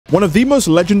One of the most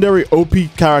legendary OP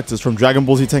characters from Dragon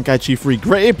Ball Z Tenkaichi 3,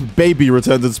 Great Ape Baby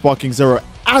returns in Sparking Zero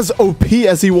as OP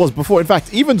as he was before. In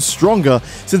fact, even stronger,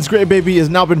 since Great Ape Baby has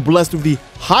now been blessed with the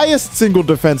highest single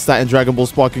defense stat in Dragon Ball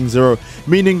Sparking Zero,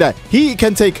 meaning that he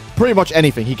can take pretty much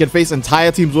anything. He can face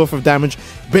entire teams worth of damage.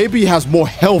 Baby has more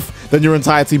health than your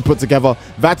entire team put together.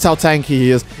 That's how tanky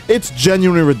he is. It's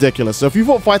genuinely ridiculous. So if you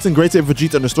thought fighting Great Ape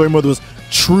Vegeta in the story mode was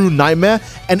true nightmare,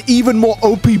 an even more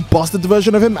OP busted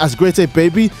version of him as Great Ape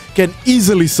Baby can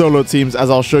easily solo teams, as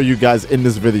I'll show you guys in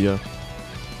this video.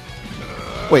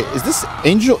 Wait, is this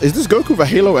Angel? Is this Goku with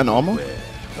Halo and armor?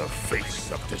 The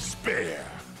face of despair.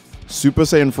 Super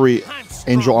Saiyan 3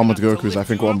 Angel Armored Goku is I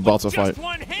think what I'm about to fight.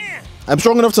 I'm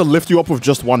strong enough to lift you up with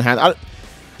just one hand.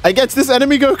 Against this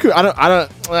enemy Goku,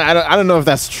 I don't know if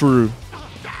that's true.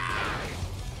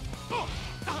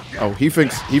 Oh, he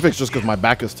thinks just because my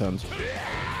back is turned.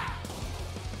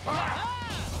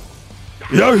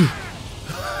 Yo!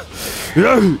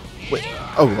 Yo! Wait.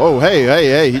 Oh,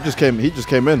 hey, he just came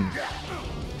in.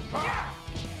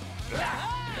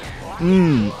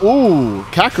 Ooh,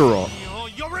 Kakarot.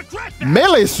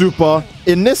 Melee Super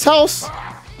in this house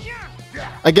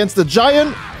against the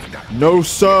giant? No,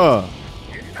 sir.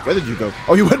 Where did you go?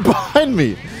 Oh, you went behind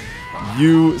me.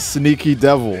 You sneaky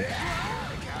devil.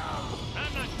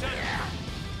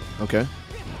 Okay.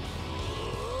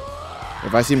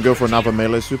 If I see him go for another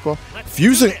melee super,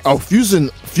 fusion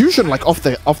like off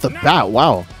the bat.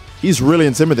 Wow, he's really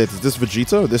intimidated. Is this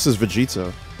Vegito? This is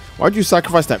Vegito. Why'd you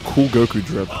sacrifice that cool Goku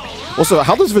drip? Also,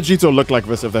 how does Vegito look like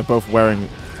this if they're both wearing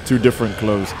two different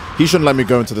clothes? He shouldn't let me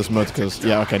go into this mode because,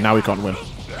 yeah, okay, now we can't win.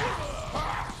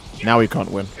 Now we can't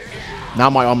win. Now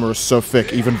my armor is so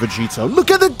thick, even Vegito.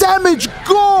 Look at the damage!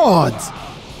 God!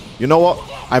 You know what?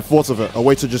 I thought of it. A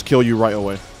way to just kill you right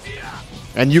away.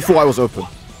 And you thought I was open.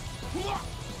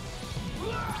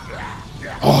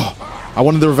 Oh, I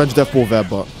wanted the Revenge Death Ball there,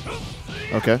 but...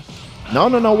 Okay. No,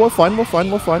 we're fine.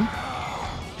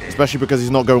 Especially because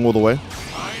he's not going all the way.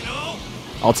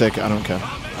 I'll take it. I don't care.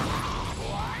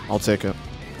 I'll take it.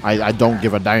 I don't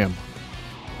give a damn.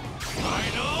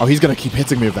 Oh, he's gonna keep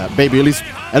hitting me with that. Baby, at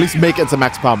least make it to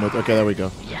max power mode. Okay, there we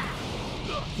go.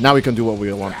 Now we can do what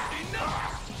we want.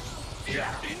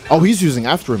 Oh, he's using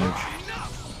After Image.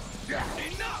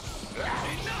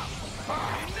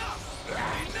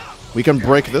 We can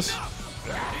break this.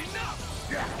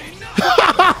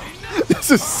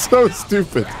 This is so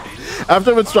stupid.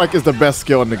 After Image Strike is the best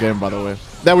skill in the game, by the way.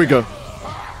 There we go.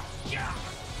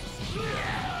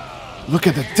 Look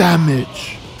at the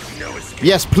damage.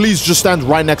 Yes, please just stand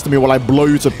right next to me while I blow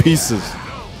you to pieces.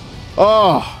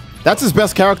 Oh, that's his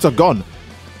best character gone.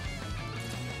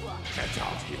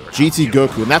 GT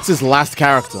Goku, and that's his last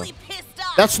character.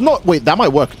 That's not... Wait, that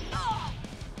might work.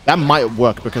 That might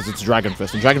work because it's Dragon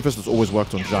Fist, and Dragon Fist has always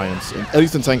worked on giants, at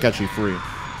least in Tenkaichi 3.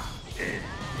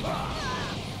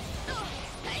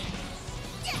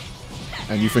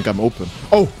 And you think I'm open.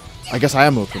 Oh, I guess I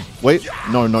am open. Wait,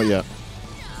 no, not yet.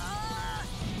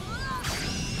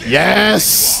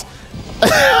 Yes!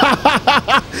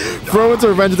 Throw into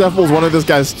Revenge Death Ball is one of this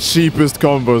guy's cheapest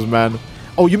combos, man.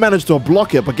 Oh, you managed to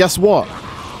block it, but guess what?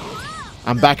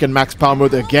 I'm back in max power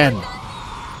mode again.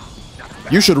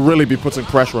 You should really be putting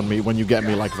pressure on me when you get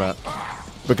me like that.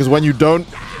 Because when you don't,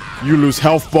 you lose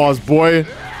health bars, boy.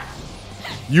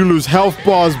 You lose health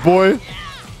bars, boy.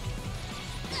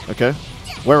 Okay.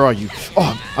 Where are you?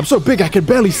 Oh, I'm so big I can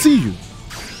barely see you.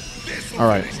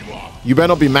 Alright. You better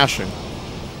not be mashing.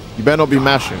 You better not be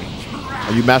mashing.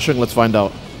 Are you mashing? Let's find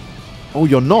out. Oh,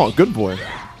 you're not. Good boy.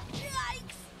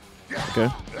 Okay.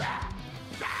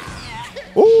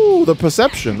 Ooh, the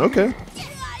perception. Okay.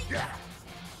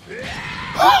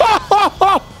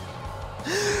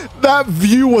 That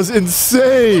view was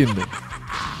insane.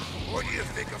 What do you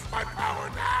think of my power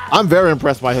now? I'm very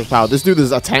impressed by his power. This dude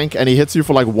is a tank, and he hits you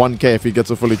for like 1k if he gets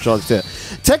a fully charged hit.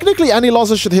 Technically, Annie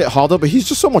Laza should hit harder, but he's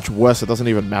just so much worse, it doesn't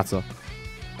even matter.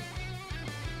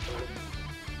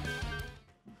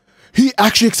 He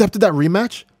actually accepted that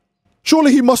rematch?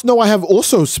 Surely he must know I have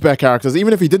also spare characters.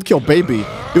 Even if he did kill Baby,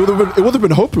 it would have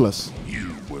been hopeless.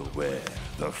 You will wear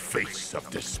the face of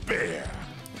despair.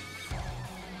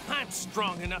 I'm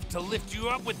strong enough to lift you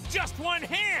up with just one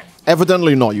hand.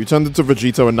 Evidently not. You turned into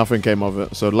Vegito and nothing came of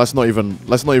it. So let's not even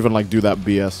like do that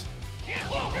BS.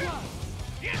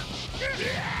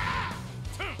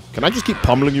 Can I just keep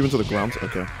pummeling you into the ground?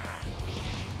 Okay.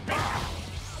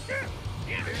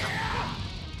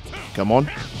 Come on.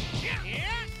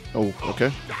 Oh,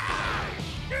 okay.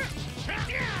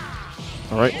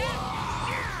 Alright.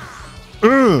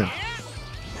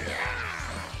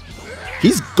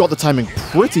 He's got the timing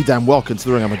pretty damn well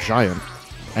considering I'm a giant.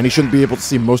 And he shouldn't be able to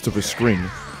see most of his screen.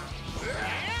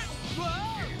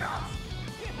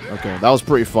 Okay, that was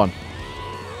pretty fun.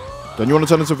 Don't you want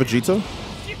to turn into Vegeta?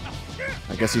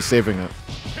 I guess he's saving it.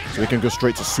 So he can go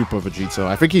straight to Super Vegito.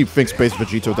 I think he thinks Base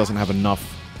Vegito doesn't have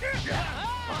enough.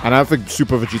 And I don't think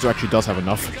Super Vegito actually does have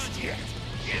enough.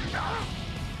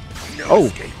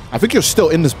 Oh, I think you're still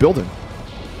in this building.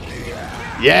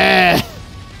 Yeah!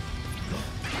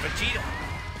 Vegeta,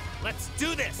 let's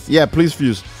do this. Yeah, please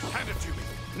fuse. Hand it to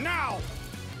me. Now.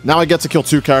 Now I get to kill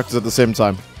 2 characters at the same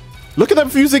time. Look at them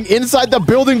fusing inside the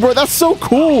building, bro. That's so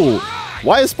cool.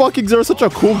 Why is Sparking Zero such a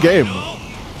cool game?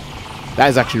 That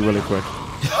is actually really quick.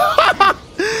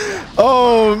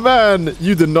 Oh, man.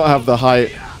 You did not have the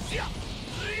height.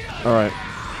 All right.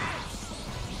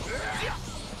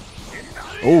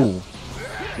 Oh.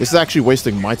 This is actually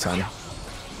wasting my time.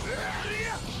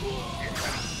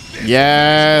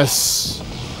 Yes.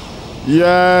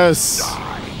 Yes.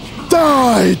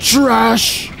 Die,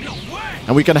 trash.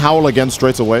 And we can howl again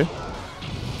straight away.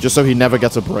 Just so he never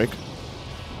gets a break.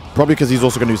 Probably because he's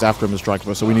also going to use After Him as Strike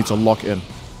Burst, so we need to lock in.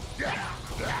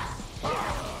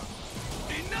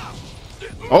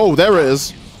 Oh, there it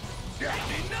is.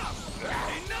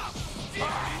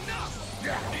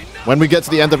 When we get to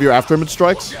the end of your After Image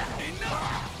strikes.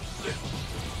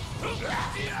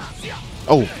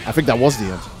 Oh, I think that was the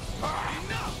end.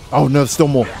 Oh, no, there's still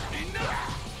more.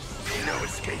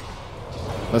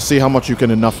 Let's see how much you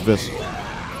can enough this.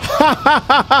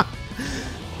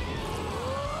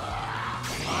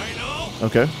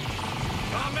 Okay.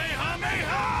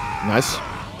 Nice.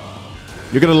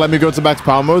 You're gonna let me go to back to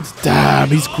power modes? Damn,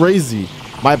 he's crazy.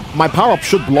 My power-up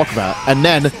should block that. And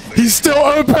then he's still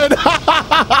open.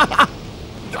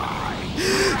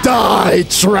 Die,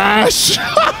 trash.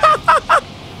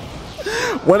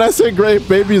 When I say Great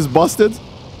Baby is busted,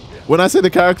 when I say the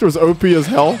character is OP as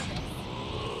hell.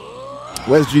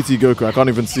 Where's GT Goku? I can't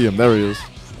even see him. There he is.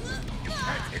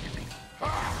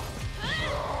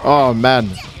 Oh, man.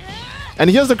 And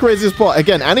here's the craziest part.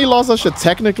 Again, Anilaza should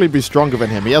technically be stronger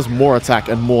than him. He has more attack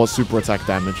and more super attack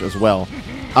damage as well.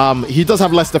 He does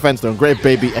have less defense, though. And Great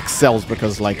Baby excels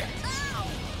because, like...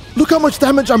 Look how much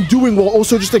damage I'm doing while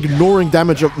also just ignoring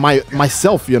damage of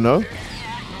myself, you know?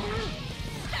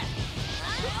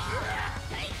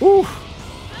 Ooh.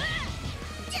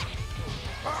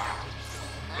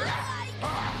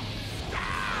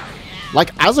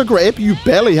 Like, as a Great Ape, you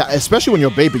barely, especially when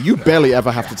you're a baby, you barely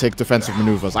ever have to take defensive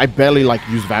maneuvers. I barely, like,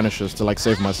 use vanishes to, like,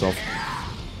 save myself.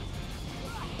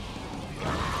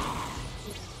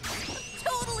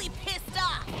 Totally pissed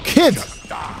off. Kid!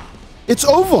 It's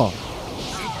over!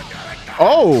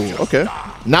 Oh, okay.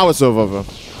 Now it's over.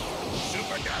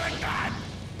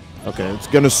 Okay, it's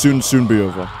gonna soon be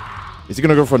over. Is he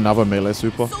gonna go for another melee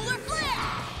super?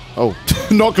 Oh,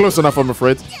 not close enough, I'm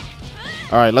afraid.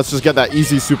 Alright, let's just get that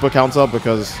easy super counter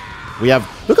because we have...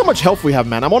 Look how much health we have,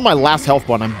 man. I'm on my last health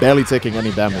bar and I'm barely taking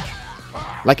any damage.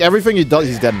 Like, everything he does,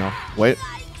 he's dead now. Wait.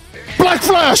 Black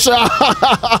Flash!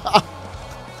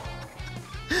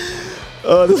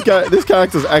 This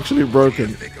character's actually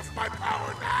broken.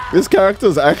 This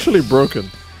character's actually broken.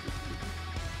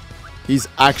 He's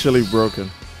actually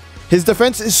broken. His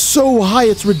defense is so high,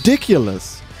 it's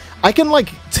ridiculous. I can,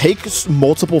 like, take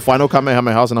multiple final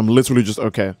Kamehamehas and I'm literally just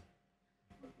okay.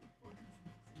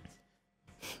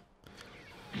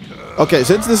 Okay,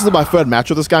 since this is my third match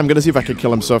with this guy, I'm going to see if I can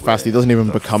kill him so fast he doesn't even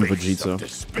become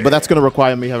Vegeta. But that's going to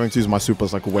require me having to use my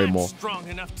supers like way more. Strong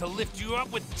enough to lift you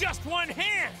up with just one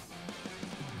hand.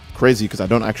 Crazy, because I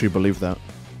don't actually believe that.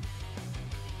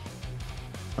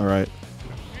 Alright.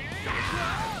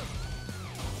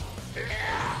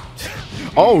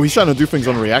 Oh, he's trying to do things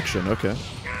on reaction. Okay.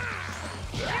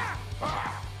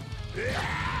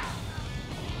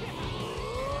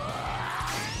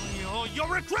 You'll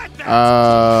regret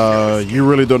that. You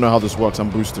really don't know how this works. I'm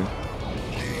boosting.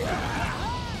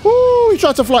 Ooh, he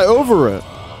tried to fly over it.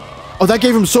 Oh, that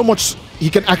gave him so much. He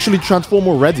can actually transform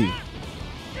already.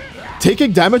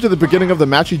 Taking damage at the beginning of the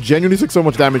match, he genuinely took so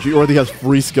much damage. He already has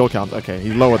free skill count. Okay,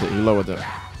 he lowered it. He lowered it.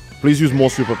 Please use more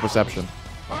super perception.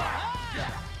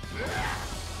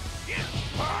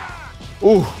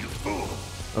 Ooh.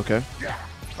 Okay.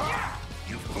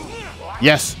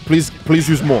 Yes, please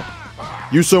use more.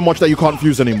 Use so much that you can't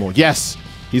fuse anymore. Yes.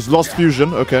 He's lost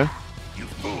fusion. Okay.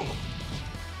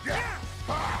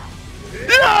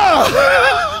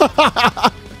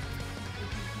 Yeah!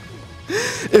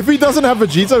 If he doesn't have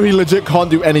Vegito, he legit can't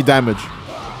do any damage.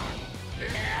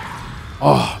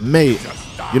 Oh, mate.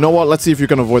 You know what? Let's see if you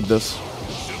can avoid this.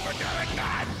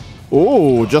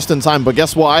 Oh, just in time. But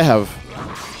guess what I have?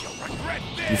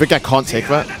 You think I can't take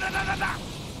that?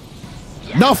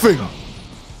 Nothing!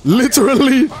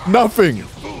 Literally nothing!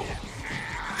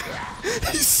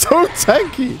 He's so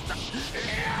tanky!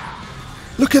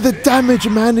 Look at the damage,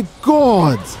 man.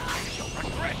 God.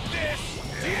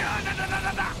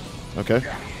 Okay.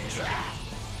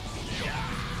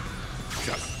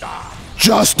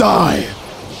 Just die.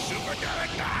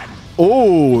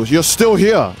 Oh, you're still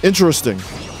here. Interesting.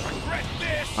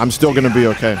 I'm still gonna be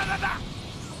okay.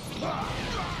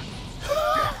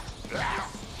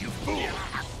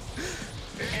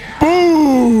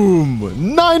 Boom!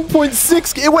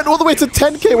 9.6. It went all the way to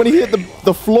 10k when he hit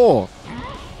the floor.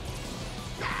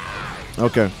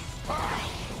 Okay.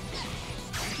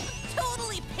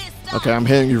 Totally pissed off. Okay, I'm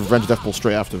hitting you Revenge Death Ball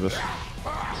straight after this.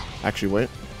 Actually, wait.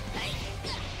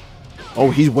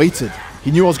 Oh, he waited. He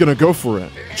knew I was gonna go for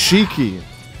it. Cheeky.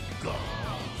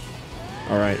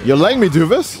 Alright, you're letting me do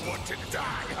this?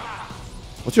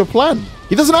 What's your plan?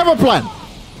 He doesn't have a plan.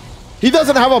 He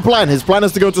doesn't have a plan. His plan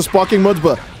is to go to sparking modes,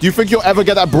 but do you think you'll ever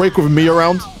get that break with me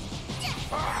around?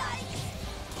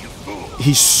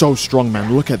 He's so strong,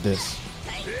 man. Look at this.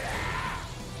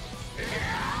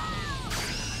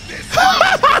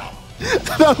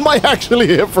 That might actually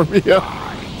hit from here.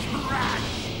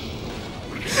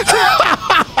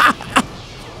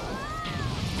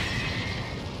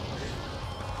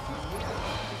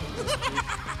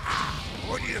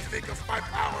 What do you think of my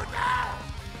power now?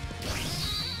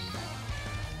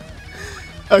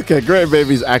 Okay, Great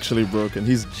Baby's actually broken.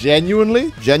 He's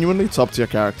genuinely top tier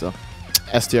character.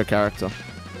 S tier character.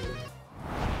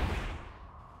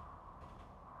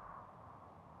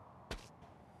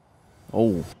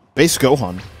 Oh, base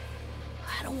Gohan.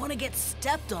 I don't want to get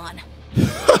stepped on.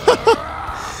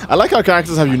 I like how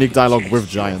characters have unique dialogue with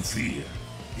giants.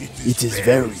 It is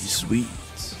very sweet.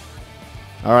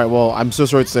 Alright, well, I'm so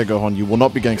sorry to say, Gohan, you will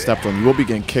not be getting stepped on. You will be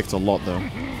getting kicked a lot, though.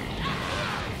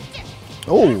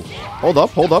 Oh, hold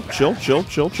up. Chill.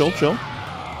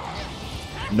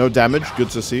 No damage.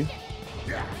 Good to see.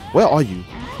 Where are you?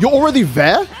 You're already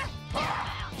there?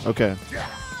 Okay.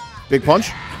 Big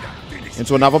punch.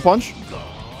 Into another punch.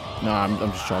 Nah,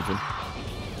 I'm just charging.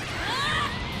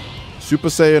 Super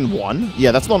Saiyan 1?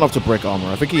 Yeah, that's not enough to break armor.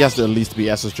 I think he has to at least be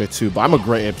SSJ 2, but I'm a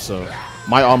Great Ape, so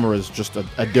my armor is just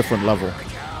a different level.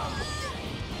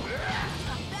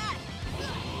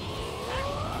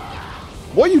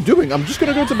 What are you doing? I'm just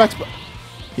gonna go to max.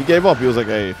 He gave up. He was like,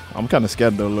 hey, I'm kind of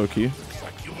scared though, low-key.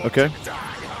 Okay.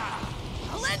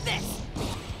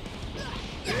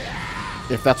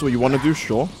 If that's what you want to do,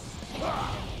 sure.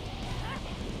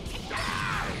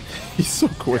 He's so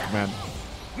quick, man.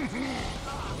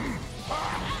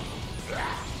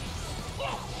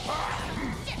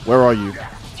 Where are you?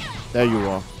 There you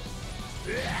are.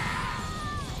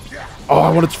 Oh,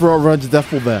 I wanted to throw a Revenge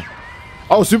Death Ball there.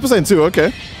 Oh, Super Saiyan 2,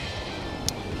 okay.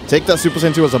 Take that Super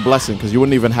Saiyan 2 as a blessing, because you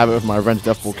wouldn't even have it if my Revenge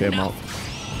Death Ball came out.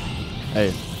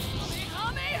 Hey.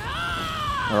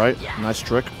 Alright, nice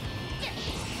trick.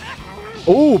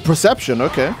 Oh, Perception,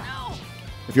 okay.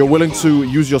 If you're willing to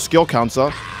use your skill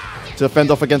counter to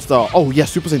fend off against the... Oh,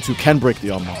 yes, Super Saiyan 2 can break the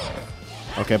armor.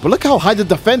 Okay, but look how high the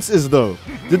defense is, though.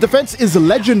 The defense is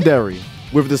legendary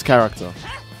with this character.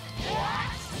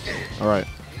 Alright.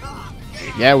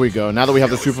 There we go. Now that we have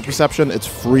the Super Perception, it's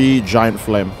free Giant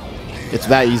Flame. It's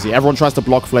that easy. Everyone tries to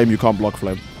block Flame, you can't block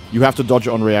Flame. You have to dodge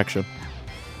it on reaction.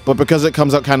 But because it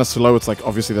comes out kind of slow, it's like,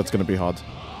 obviously that's going to be hard.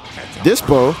 This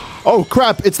bow... Oh,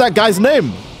 crap, it's that guy's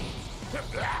name!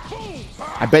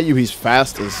 I bet you he's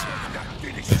fast as...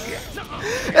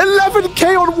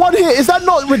 11k on one hit! Is that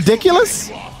not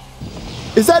ridiculous?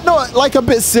 Is that not, like, a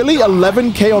bit silly?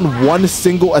 11k on one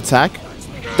single attack?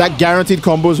 That guaranteed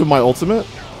combos with my ultimate?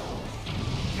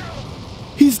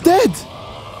 He's dead!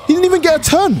 He didn't even get a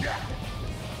turn!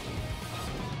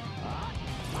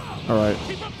 Alright.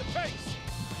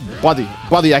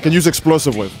 Buddy, I can use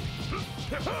Explosive Wave.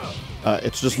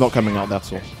 It's just not coming out,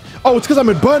 that's all. Oh, it's because I'm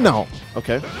in burnout!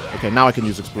 Okay, now I can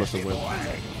use Explosive Wave.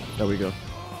 There we go.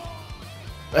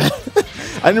 I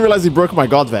didn't realize he broke my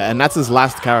guard there, and that's his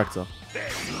last character.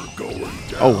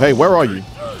 Oh, hey, where are you?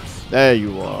 There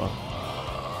you are.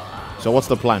 So what's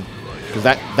the plan? Because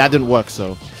that didn't work,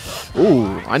 so...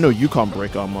 Ooh, I know you can't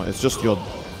break armor. It's just your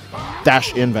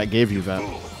dash in that gave you that.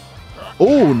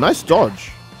 Ooh, nice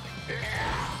dodge.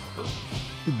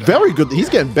 Very good. He's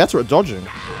getting better at dodging.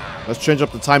 Let's change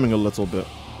up the timing a little bit.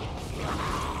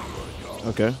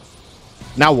 Okay.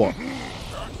 Now what?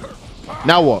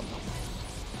 Now what?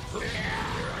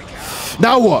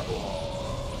 Now what?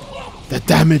 The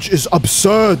damage is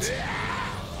absurd.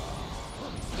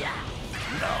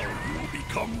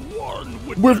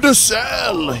 With the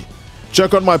cell.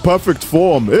 Check out my perfect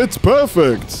form. It's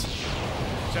perfect.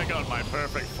 Check out my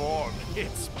perfect form.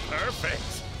 It's perfect.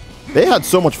 They had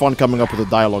so much fun coming up with the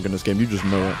dialogue in this game. You just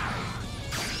know it.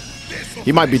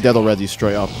 He might be dead already,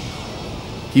 straight up.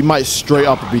 he might straight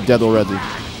up be dead already.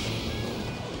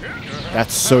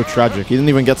 That's so tragic. He didn't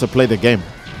even get to play the game.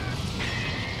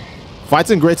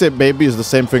 Fighting Great Ape Baby is the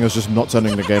same thing as just not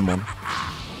turning the game on.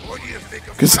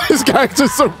 Because his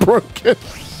character's so broken.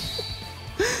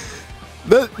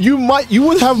 You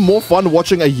would have more fun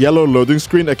watching a yellow loading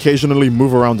screen occasionally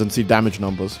move around and see damage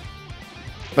numbers.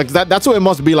 Like that's what it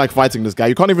must be like fighting this guy.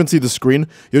 You can't even see the screen.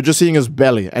 You're just seeing his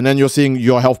belly, and then you're seeing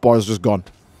your health bar is just gone.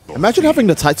 Imagine having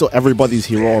the title Everybody's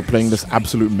Hero or playing this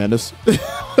absolute menace.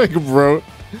 Like, bro,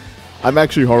 I'm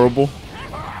actually horrible.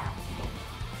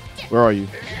 Where are you?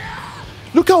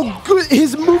 Look how good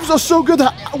his moves are. So good.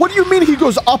 What do you mean he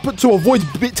goes up to avoid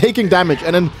taking damage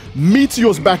and then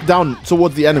meteors back down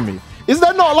towards the enemy? Is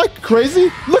that not like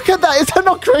crazy? Look at that. Is that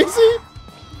not crazy?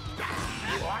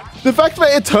 The fact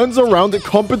that it turns around, it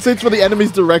compensates for the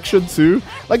enemy's direction too.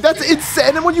 Like, that's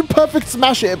insane. And when you perfect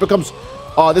smash it, it becomes...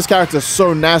 Oh, this character is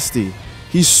so nasty.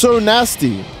 He's so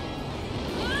nasty.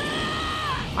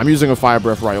 I'm using a fire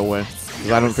breath right away,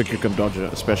 because I don't think you can dodge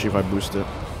it, especially if I boost it.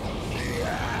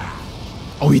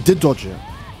 Oh, he did dodge it.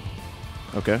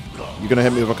 Okay. You gonna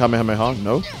hit me with a Kamehameha?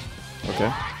 No?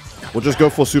 Okay. We'll just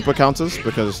go for super counters,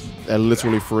 because they're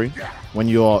literally free. When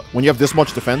you have this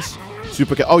much defense,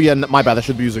 oh yeah, my bad, I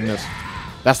should be using this.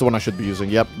 That's the one I should be using.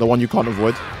 Yep, the one you can't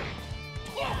avoid.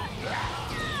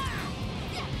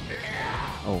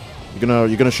 Oh,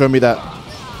 you're gonna show me that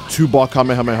 2-bar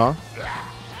Kamehameha?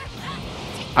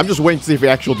 I'm just waiting to see if he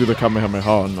actually do the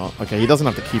Kamehameha or not. Okay, he doesn't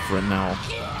have to keep for it now.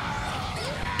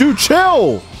 Dude,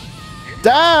 chill!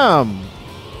 Damn!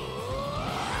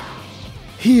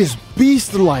 He is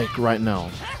beast-like right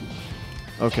now.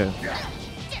 Okay.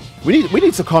 We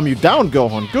need to calm you down,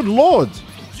 Gohan. Good lord.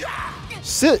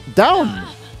 Sit down.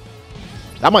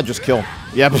 That might just kill.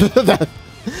 Yeah, but that...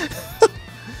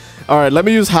 Alright, let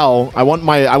me use Howl. I want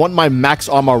my max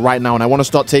armor right now, and I want to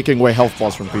start taking away health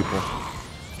bars from people.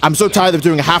 I'm so tired of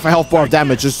doing half a health bar of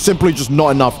damage. It's simply just not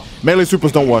enough. Melee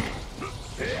supers don't work.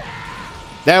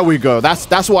 There we go.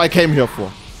 That's what I came here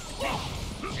for.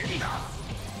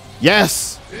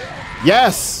 Yes.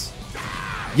 Yes.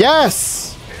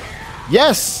 Yes.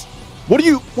 Yes. What do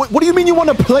you mean you want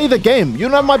to play the game? You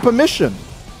don't have my permission.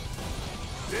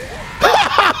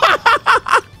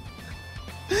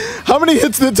 How many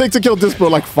hits did it take to kill this bro?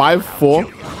 Like 5, 4?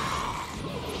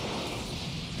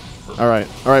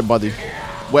 Alright, buddy.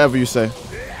 Whatever you say.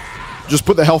 Just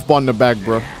put the health bar in the bag,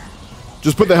 bro.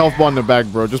 Just put the health bar in the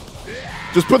bag, bro. Just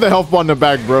put the health bar in the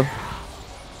bag, bro.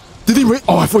 Did he rage?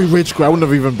 Oh, I thought he rage quit. I wouldn't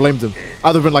have even blamed him.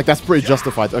 I'd have been like, that's pretty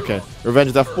justified. Okay.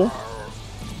 Revenge death ball?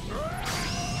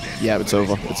 Yeah, it's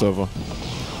over. It's over.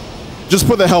 Just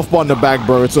put the health bar in the bag,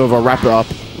 bro. It's over. Wrap it up.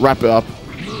 Wrap it up.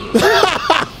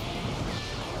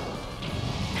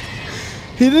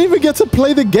 He didn't even get to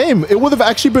play the game. It would have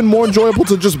actually been more enjoyable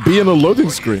to just be in a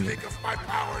loading screen.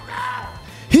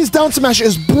 His down smash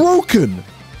is broken.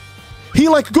 He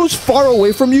like goes far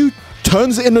away from you,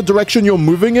 turns in the direction you're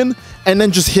moving in, and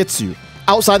then just hits you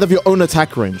outside of your own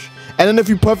attack range. And then if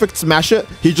you perfect smash it,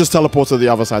 he just teleports to the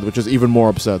other side, which is even more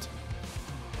absurd.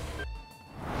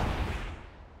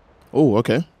 Oh,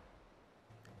 okay.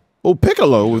 Oh,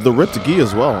 Piccolo with the ripped gi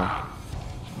as well. I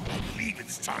believe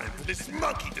it's time for this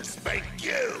monkey to spank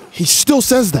you. He still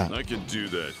says that. I can do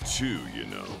that too, you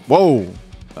know. Whoa.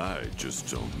 I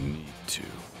just don't need to.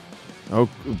 Oh,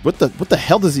 what the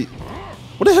hell does he...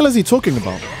 What the hell is he talking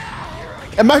about?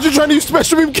 Imagine trying to use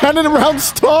special beam cannon around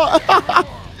Star.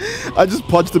 I just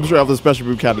punched him straight off the special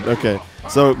beam cannon. Okay.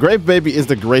 So, Great Baby is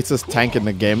the greatest tank in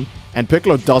the game, and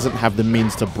Piccolo doesn't have the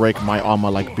means to break my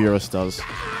armor like Beerus does.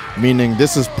 Meaning,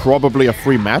 this is probably a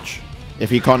free match if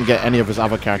he can't get any of his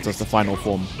other characters to final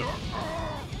form.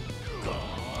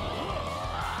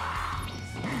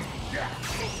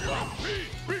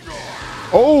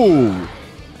 Oh!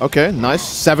 Okay, nice.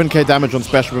 7k damage on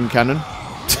special beam cannon.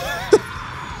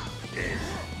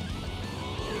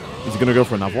 Is he gonna go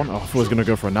for another one? Oh, I thought he was gonna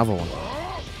go for another one.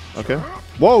 Okay.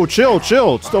 Whoa, chill,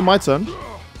 chill. It's still my turn.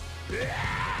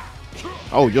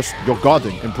 Oh, you're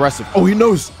guarding. Impressive. Oh, he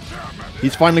knows.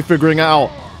 He's finally figuring out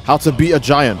how to beat a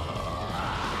giant.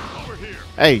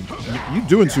 Hey, you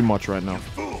doing too much right now.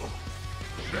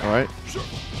 Alright.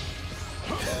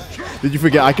 Did you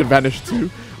forget I can vanish too?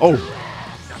 Oh.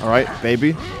 Alright,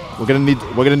 baby. We're gonna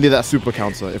need that super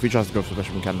counter. If he tries to go for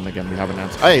special cannon again, we have an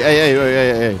answer.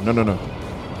 Hey. No.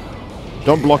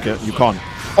 Don't block it. You can't.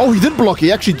 Oh, he did block it.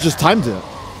 He actually just timed it.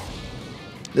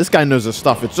 This guy knows his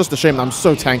stuff. It's just a shame that I'm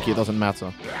so tanky it doesn't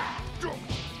matter.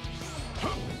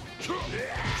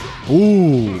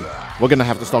 Ooh. We're gonna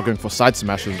have to start going for side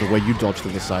smashes the way you dodge to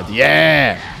the side.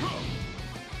 Yeah!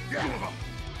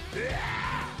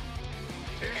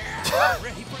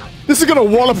 This is gonna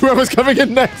wallop whoever's coming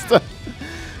in next.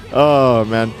 Oh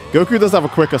man, Goku does have a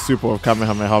quicker super of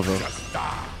Kamehameha.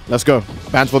 Let's go,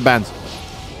 bands for bands.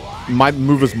 My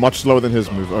move is much slower than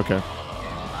his move. Okay.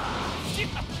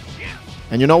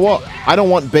 And you know what? I don't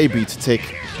want Baby to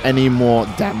take any more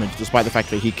damage, despite the fact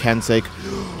that he can take.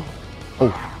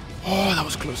 Oh, that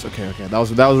was close. Okay. That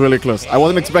was really close. I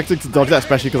wasn't expecting to dodge that,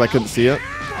 especially because I couldn't see it.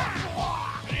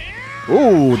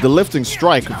 Ooh, the lifting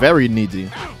strike, very needy.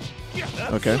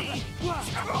 Okay.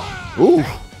 Ooh.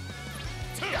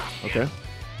 Okay.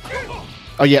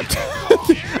 Oh yeah.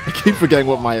 I keep forgetting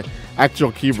what my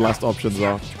actual key blast options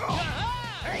are.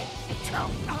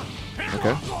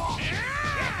 Okay.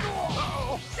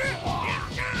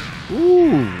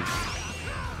 Ooh.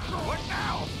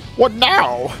 What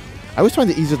now? I always find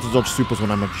it easier to dodge supers when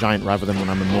I'm a giant rather than when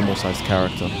I'm a normal sized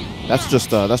character. That's just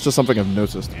something I've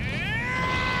noticed.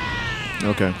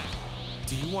 Okay.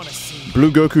 Blue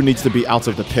Goku needs to be out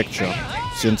of the picture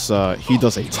since he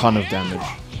does a ton of damage.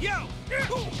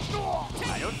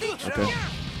 Okay.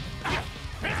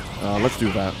 Let's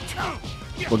do that.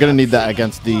 We're gonna need that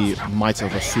against the might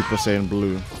of a Super Saiyan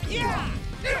Blue.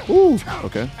 Ooh.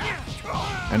 Okay.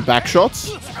 And back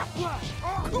shots.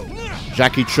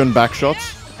 Jackie Chun back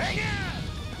shots.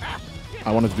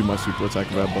 I wanted to do my super attack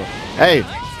there, but hey.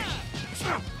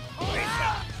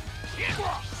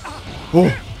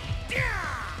 Oh.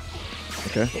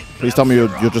 Okay. Please tell me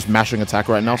you're just mashing attack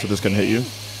right now, so this can hit you.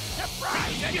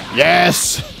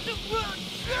 Yes.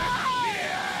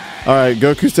 All right,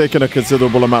 Goku's taking a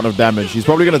considerable amount of damage. He's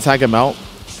probably gonna tag him out,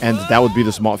 and that would be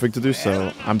the smart thing to do.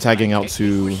 So I'm tagging out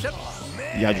to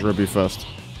Yajirobe first.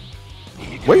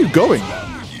 Where are you going?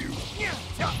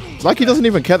 It's like he doesn't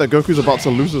even care that Goku's about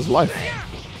to lose his life.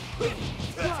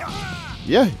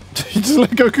 Yeah, he just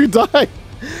let Goku die.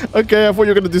 Okay, I thought you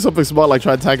were going to do something smart like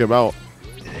try and tag him out.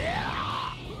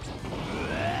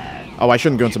 Oh, I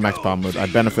shouldn't go into max power mode. I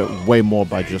benefit way more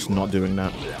by just not doing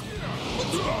that.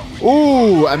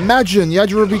 Ooh, imagine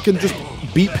Yajirobe can just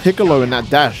beat Piccolo in that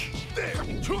dash.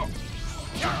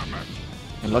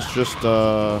 And let's just...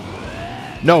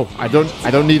 No, I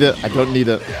don't need it. I don't need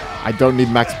it. I don't need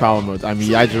max power mode. I'm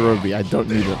Yajirobe. I don't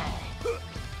need it.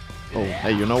 Oh,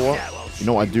 hey, you know what? You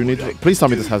know what I do need? Please tell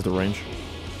me this has the range.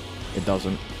 It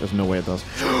doesn't. There's no way it does.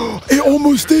 It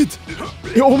almost did!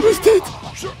 It almost did!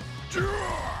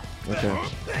 Okay.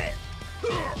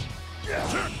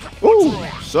 Ooh,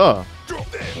 sir.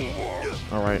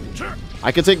 Alright.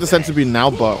 I can take the Senzu Bean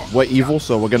now, but we're evil,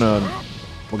 so we're gonna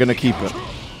keep it.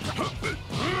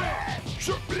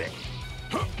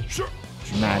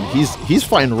 Man, he's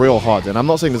fighting real hard, and I'm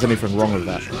not saying there's anything wrong with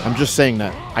that. I'm just saying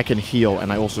that I can heal,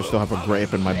 and I also still have a great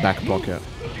hip in my back pocket.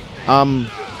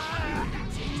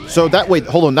 So that, wait,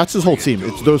 hold on, that's his whole team.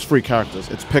 It's those three characters.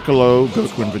 It's Piccolo,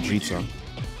 Goku, and Vegeta.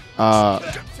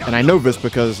 And I know this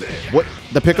because what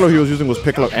the Piccolo he was using was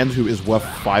Piccolo End, who is worth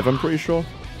 5, I'm pretty sure.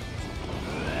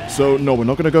 So, no, we're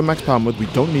not going to go max power mode. We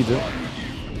don't need it.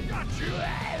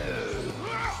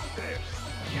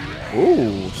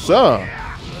 Ooh, sir.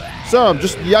 Sir, I'm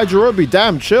just Yajirobe.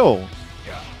 Damn, chill.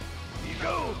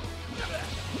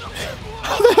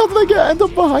 How the hell did I end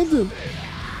up behind him?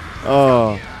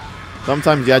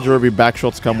 Sometimes Yajirobe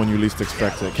backshots come when you least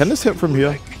expect it. Can this hit from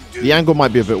here? The angle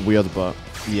might be a bit weird, but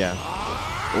yeah.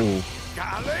 Oh.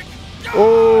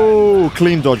 Oh,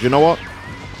 clean dodge. You know what?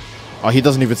 Oh, he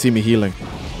doesn't even see me healing.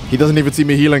 He doesn't even see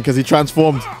me healing because he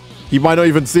transformed. He might not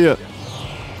even see it.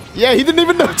 Yeah, he didn't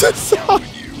even notice.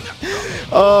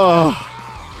 Oh.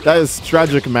 That is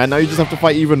tragic, man. Now you just have to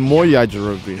fight even more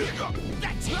Yajirobe.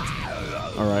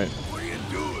 Alright.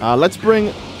 Let's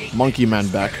bring Monkey Man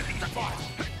back.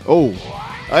 Oh.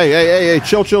 Hey.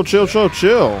 Chill.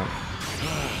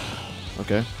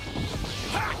 Okay.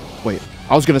 Wait.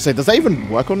 I was going to say, does that even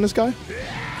work on this guy?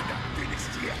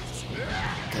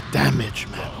 The damage,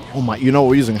 man. Oh my. You know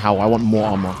we're using how? I want more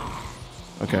armor.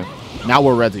 Okay. Now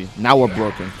we're ready. Now we're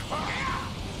broken.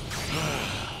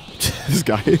 This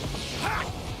guy.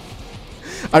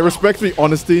 I respect the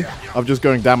honesty of just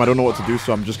going, damn, I don't know what to do,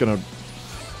 so I'm just gonna...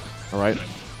 Alright.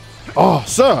 Oh,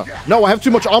 sir! No, I have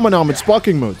too much armor now. I'm in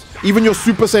sparking mode. Even your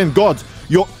Super Saiyan God.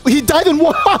 He died in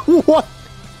one... What?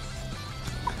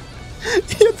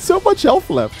 He had so much health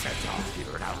left.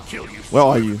 Where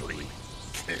are you?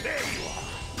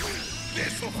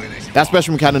 That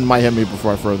special cannon might hit me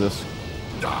before I throw this.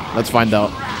 Let's find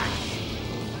out.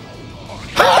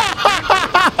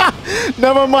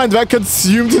 Never mind, that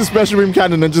consumed his special beam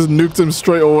cannon and just nuked him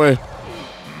straight away.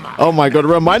 Oh my god,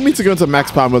 remind me to go into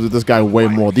max power mode with this guy way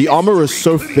more. The armor is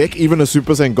so thick, even a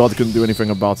Super Saiyan God couldn't do anything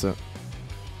about it.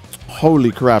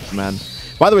 Holy crap, man.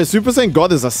 By the way, Super Saiyan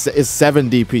God is 7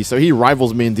 DP, so he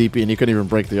rivals me in DP, and he couldn't even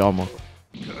break the armor.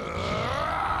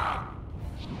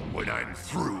 When I'm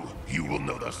through, you will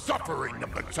know the suffering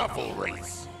of the Tuffle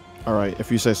race. All right,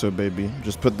 if you say so, baby.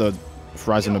 Just put the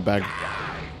fries in the bag.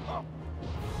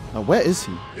 Now, where is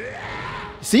he?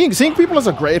 Seeing people as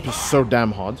a Great Ape is so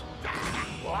damn hard.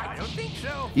 I don't think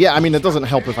so. Yeah, I mean, it doesn't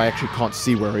help if I actually can't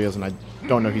see where he is, and I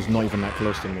don't know he's not even that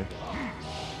close to me.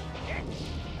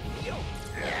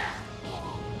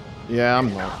 Yeah,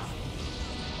 I'm not.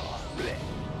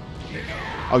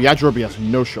 Oh, Yajirobe has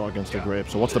no shot against a Great Ape,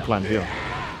 so what's the plan here?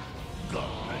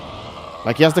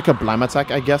 Like, he has the Kablam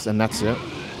attack, I guess, and that's it.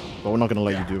 But we're not going to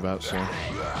let you do that, so...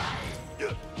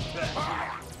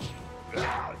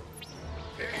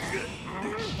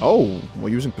 Oh, we're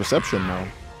using Perception now.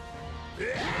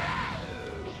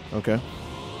 Okay.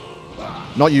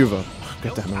 Not you, though.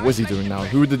 God damn it, what is he doing now?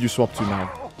 Who did you swap to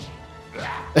now?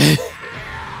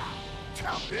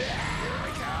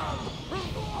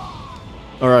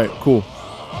 Alright, cool.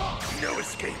 No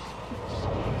escape.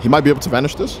 He might be able to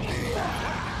vanish this.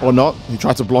 Or not. He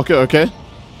tried to block it, okay.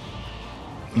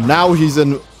 Now he's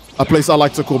in a place I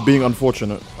like to call being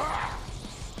unfortunate.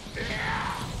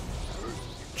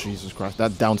 Jesus Christ,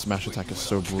 that down smash attack is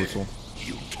so brutal.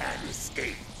 You can't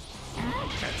escape.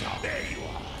 There you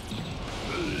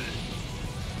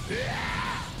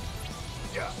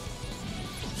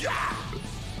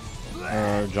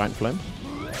are. Giant flame?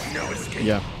 No escape.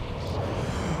 Yeah.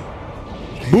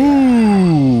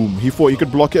 Boom! He thought he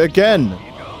could block it again.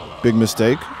 Big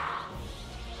mistake.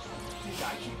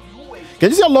 Can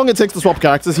you see how long it takes to swap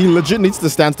characters? He legit needs to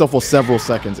stand still for several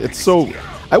seconds. It's so...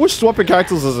 I wish swapping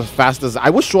characters was as fast as... I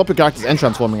wish swapping characters and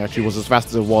transforming actually was as fast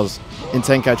as it was in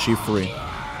Tenkaichi 3.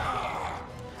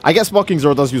 I guess Sparking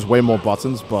Zero does use way more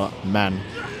buttons, but man.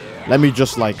 Let me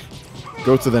just like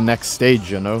go to the next stage,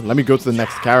 you know? Let me go to the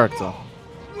next character.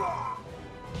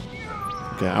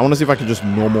 Okay, I want to see if I can just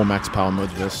normal max power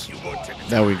mode this.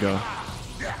 There we go.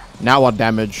 Now our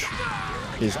damage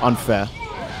is unfair.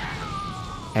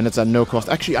 And it's at no cost.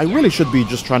 Actually, I really should be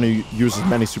just trying to use as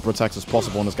many super attacks as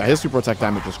possible on this guy. His super attack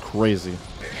damage is crazy.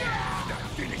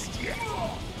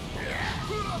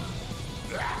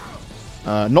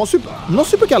 Not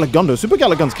Super Galagundo. Super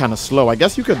Galagun's kind of slow. I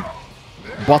guess you could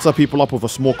butter people up with a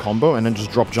small combo and then just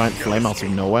drop Giant Flame out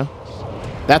of nowhere.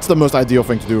 That's the most ideal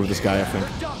thing to do with this guy, I think.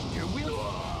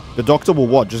 The Doctor will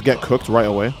what? Just get cooked right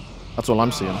away? That's all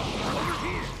I'm seeing.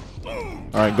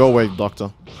 Alright, go away,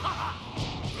 Doctor.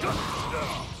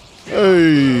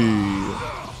 Hey!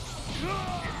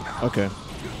 Okay.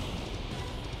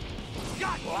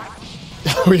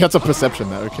 We had some perception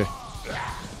there, okay.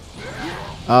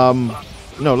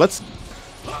 No, let's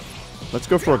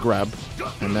go for a grab.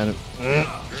 And then...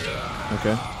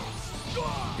 Okay.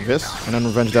 This, and then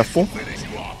Revenge Deathfall.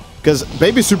 Because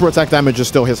Baby's super attack damage is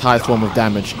still his highest form of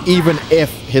damage, even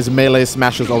if his melee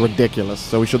smashes are ridiculous.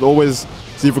 So we should always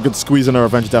see if we could squeeze in a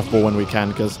Revenge Deathfall when we can,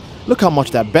 because look how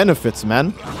much that benefits,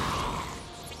 man.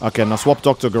 Okay, now swap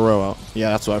Dr. Garo out.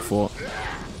 Yeah, that's what I thought.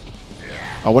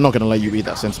 Oh, we're not going to let you eat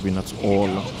that sensory nuts all.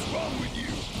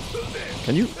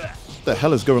 Can you... What the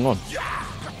hell is going on?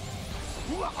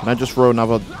 Can I just throw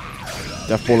another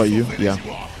Death Ball at you? Yeah.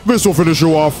 This will finish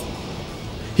you off.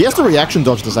 He has to reaction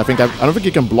dodge this, I think. I don't think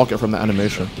he can block it from the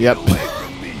animation. Yep.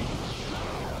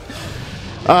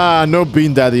 Ah, no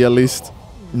Bean Daddy at least.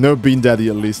 No Bean Daddy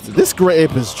at least. This Great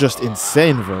Ape is just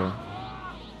insane, though.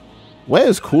 Where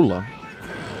is Cooler?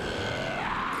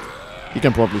 He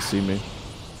can probably see me.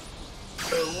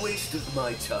 A waste of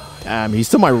my time. He's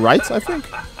to my right, I think.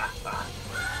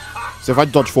 So if I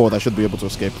dodge forward, I should be able to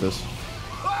escape this.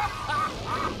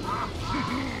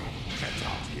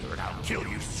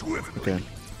 Okay.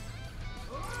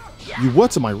 You were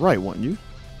to my right, weren't you?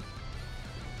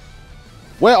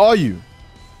 Where are you?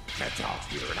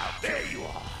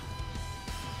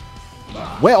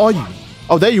 Where are you?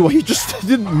 Oh, there you are. He just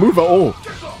didn't move at all.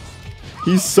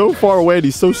 He's so far away and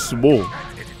he's so small.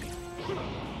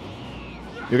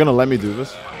 You're gonna let me do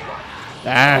this?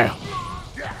 Ah.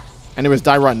 Anyways,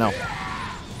 die right now.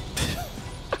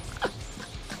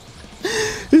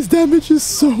 His damage is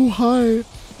so high.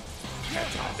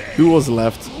 Who was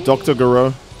left? Dr.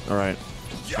 Garo. Alright.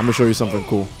 I'm gonna show you something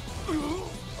cool.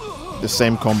 The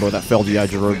same combo that failed the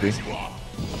Yajirobe.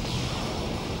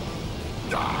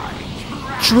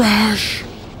 Trash!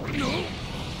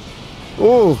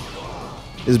 Oh!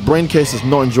 His brain case is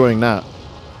not enjoying that.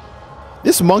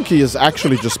 This monkey is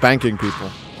actually just spanking people.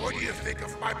 What do you think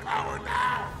of my power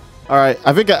now? All right,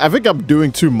 I think I'm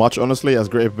doing too much, honestly, as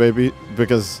Great Ape Baby,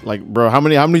 because, like, bro, how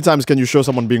many times can you show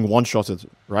someone being one-shotted,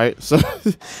 right? So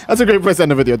that's a great place to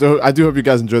end the video. I do hope you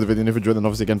guys enjoyed the video, and if you enjoyed, then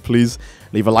obviously, again, please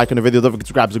leave a like on the video. Don't forget to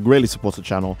subscribe to greatly support the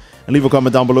channel, and leave a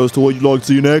comment down below as to what you'd like to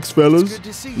see next,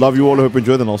 fellas. Love you all. I hope you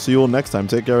enjoyed, and I'll see you all next time.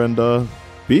 Take care, and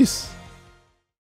peace.